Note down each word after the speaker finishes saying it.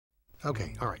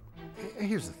Okay, all right.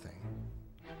 Here's the thing.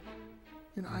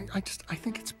 You know, I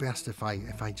think it's best if I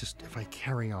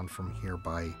carry on from here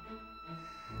by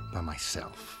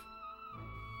myself.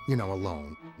 You know,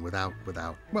 alone, without.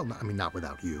 Well, I mean, not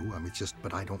without you. I mean,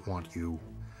 but I don't want you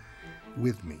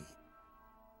with me.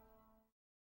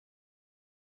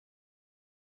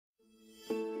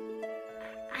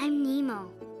 I'm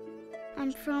Nemo.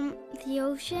 I'm from the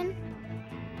ocean.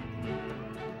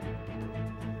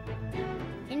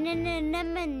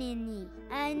 Anemone.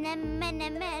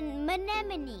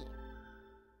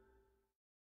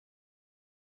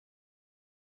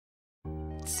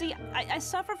 See, I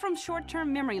suffer from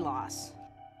short-term memory loss.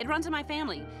 It runs in my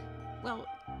family. Well,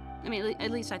 I mean,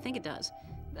 at least I think it does.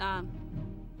 Where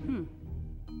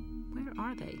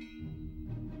are they?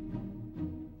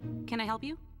 Can I help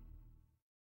you?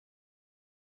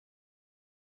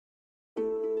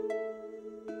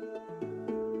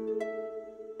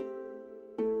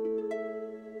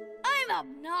 I'm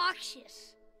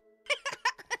obnoxious.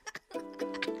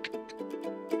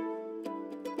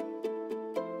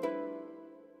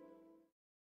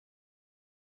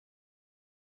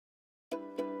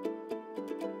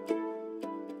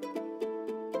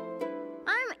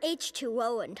 I'm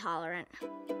H2O intolerant.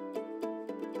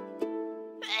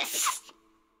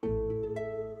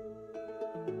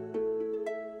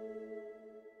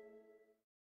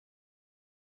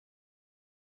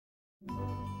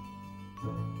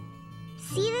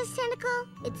 See this tentacle?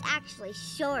 It's actually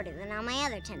shorter than all my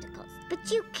other tentacles.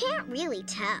 But you can't really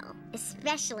tell,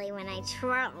 especially when I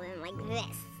twirl them like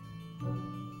this.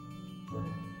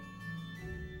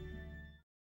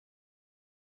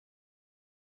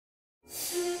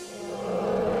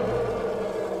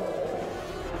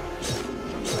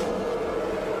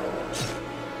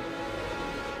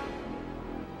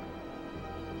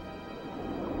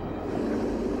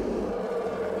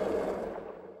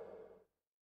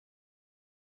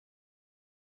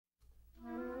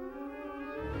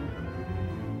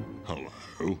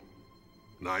 Hello.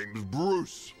 Name's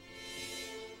Bruce.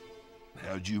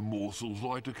 How'd you morsels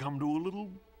like to come to a little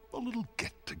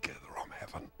get-together I'm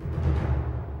having?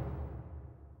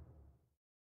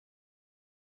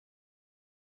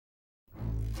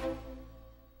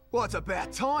 Well, it's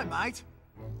about time, mate.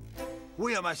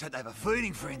 We almost had to have a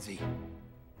feeding frenzy.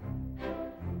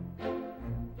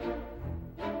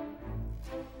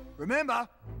 Remember,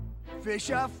 fish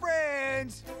are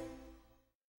friends.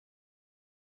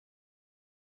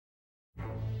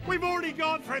 We've already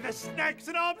gone through the snacks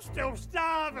and I'm still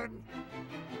starving.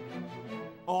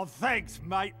 Oh, thanks,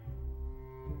 mate.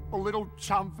 A little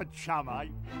chum for chum, eh?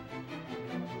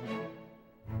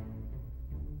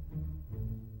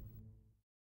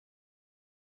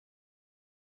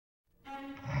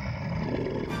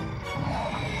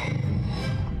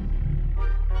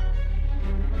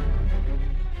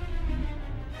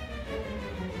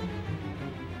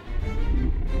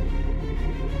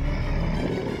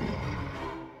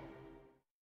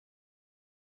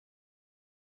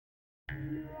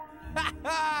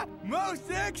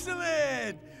 Most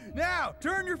excellent! Now,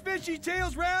 turn your fishy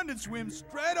tails round and swim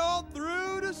straight on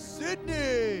through to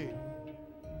Sydney.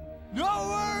 No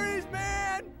worries,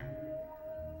 man!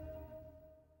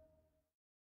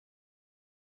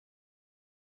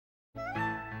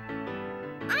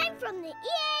 I'm from the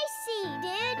EAC,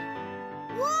 dude.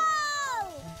 Whoa!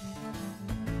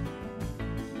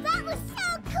 That was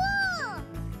so cool!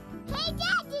 Hey,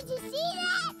 Dad, did you see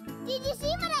that? Did you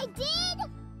see what I did?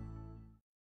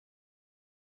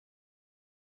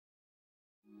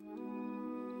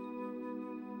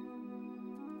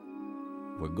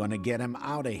 We're gonna get him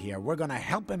out of here. We're gonna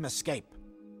help him escape.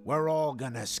 We're all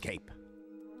gonna escape.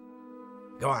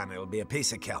 Go on, it'll be a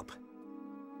piece of kelp.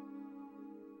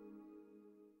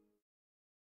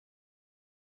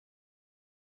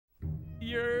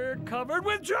 You're covered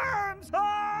with germs!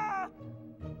 Ah!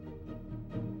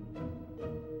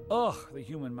 Ugh, the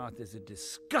human mouth is a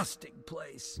disgusting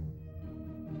place.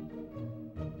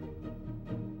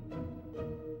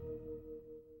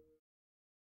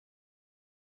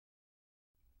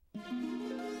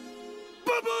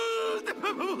 Bubbles! The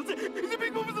bubbles! The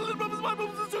big bubbles, the little bubbles, small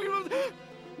bubbles, the sugar bubbles!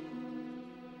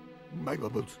 My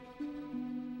bubbles.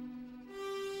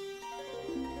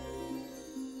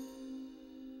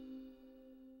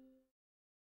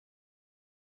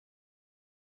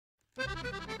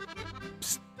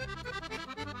 Psst.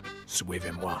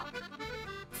 Suivez-moi.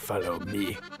 Follow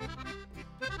me.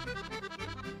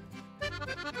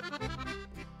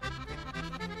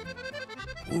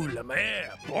 Ouh, la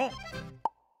mer, bon.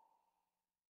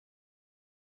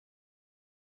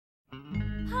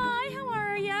 Hi, how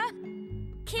are ya?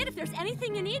 Kid, if there's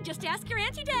anything you need, just ask your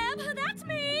Auntie Deb. That's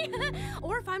me.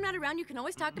 not around, you can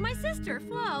always talk to my sister,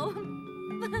 Flo.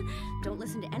 Don't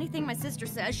listen to anything my sister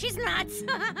says. She's nuts.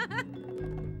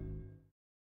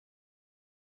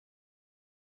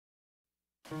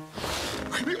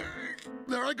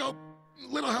 There I go.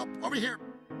 Little help over here.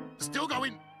 Still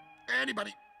going.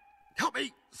 Anybody. Help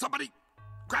me. Somebody.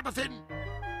 Grab a fin.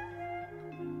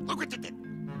 Look what you did.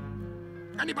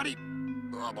 Anybody.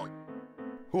 Oh, boy.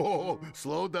 Whoa,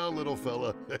 slow down, little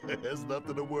fella. There's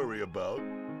nothing to worry about.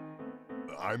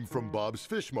 I'm from Bob's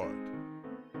Fish Mart.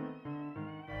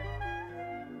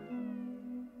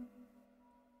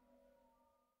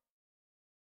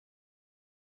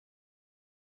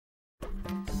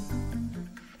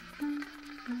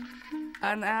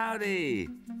 And howdy.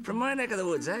 From my neck of the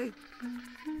woods, eh?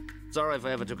 Sorry if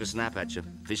I ever took a snap at you.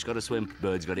 Fish gotta swim,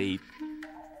 birds gotta eat.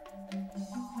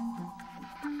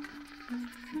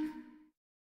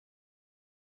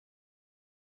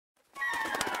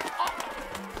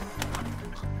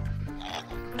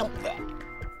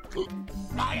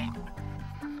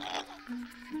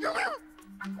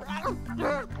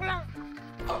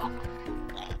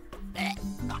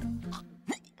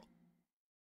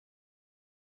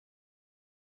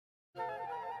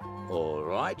 All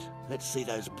right, let's see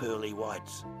those pearly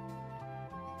whites.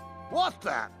 What's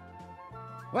that?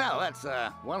 Well, that's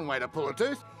one way to pull a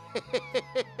tooth.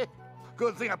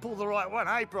 Good thing I pulled the right one,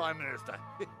 eh, Prime Minister?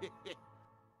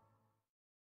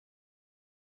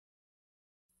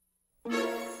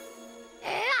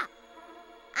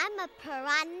 I'm a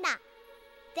piranha.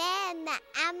 They're in the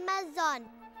Amazon.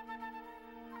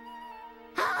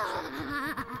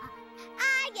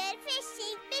 I get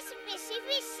fishy, fishy, fishy,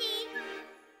 fishy.